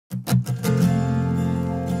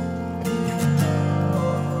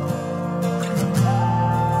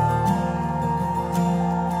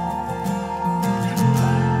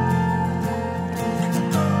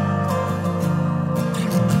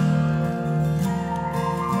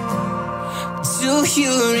Do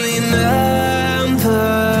you remember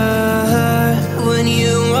when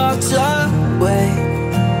you walked away?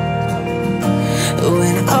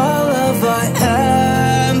 When all of our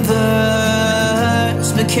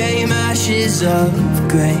embers became ashes of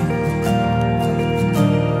grey.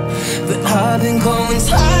 But I've been going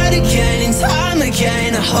time again and time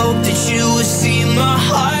again. I hope that you will see my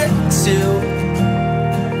heart too.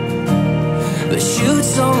 But you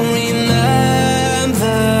don't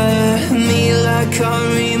remember me like I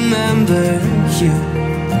remember you.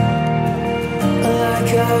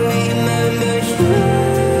 Like I remember you.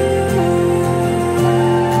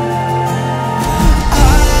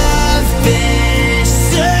 I've been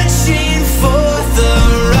searching for the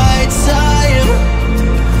right time,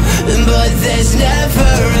 but there's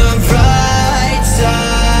never a right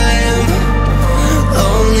time,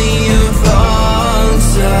 only a wrong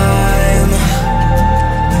time.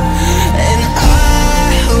 And I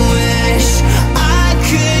wish I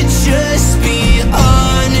could just be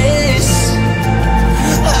honest.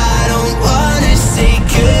 I don't wanna say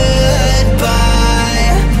goodbye.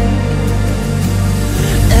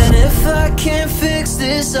 And if I can't fix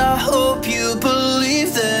this, I hope you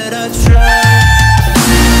believe that I tried.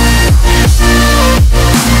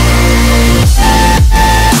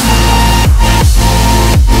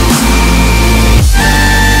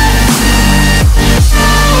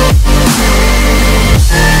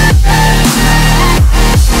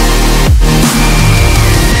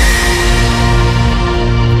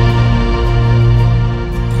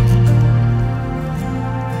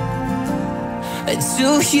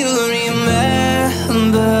 Do you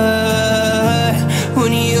remember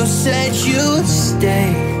when you said you'd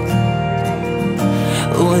stay?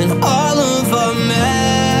 When all of our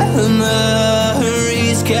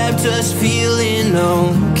memories kept us feeling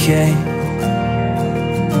okay.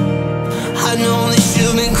 I know that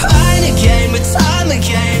you've been crying again, but time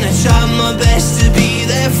again I tried my best to be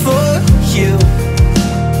there for you.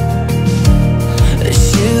 But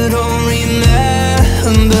you don't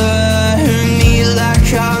remember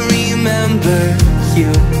like I remember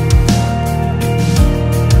you.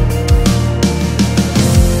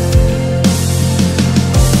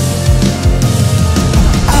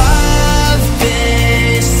 I've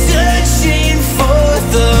been searching for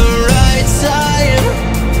the right time,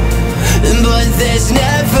 but there's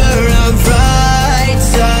never a right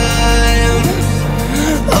time,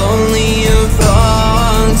 only a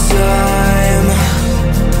wrong time.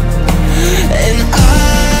 And I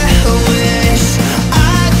wish I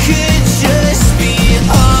could just be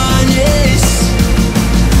honest.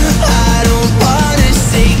 I don't wanna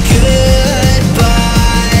say goodbye.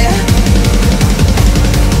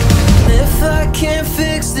 If I can't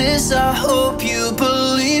fix this, I hope you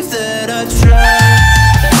believe that I tried.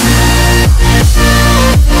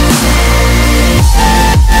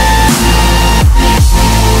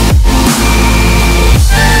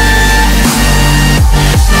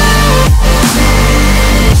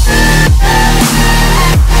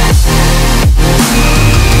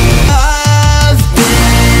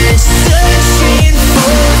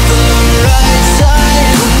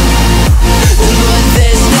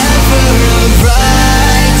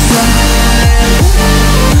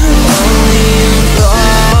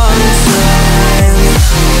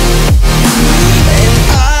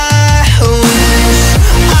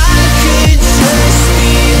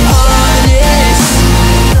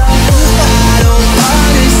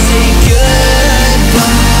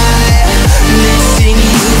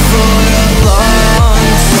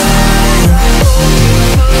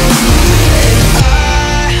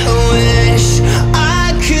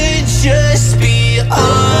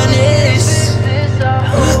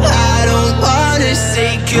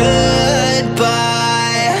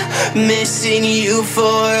 Missing you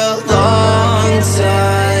for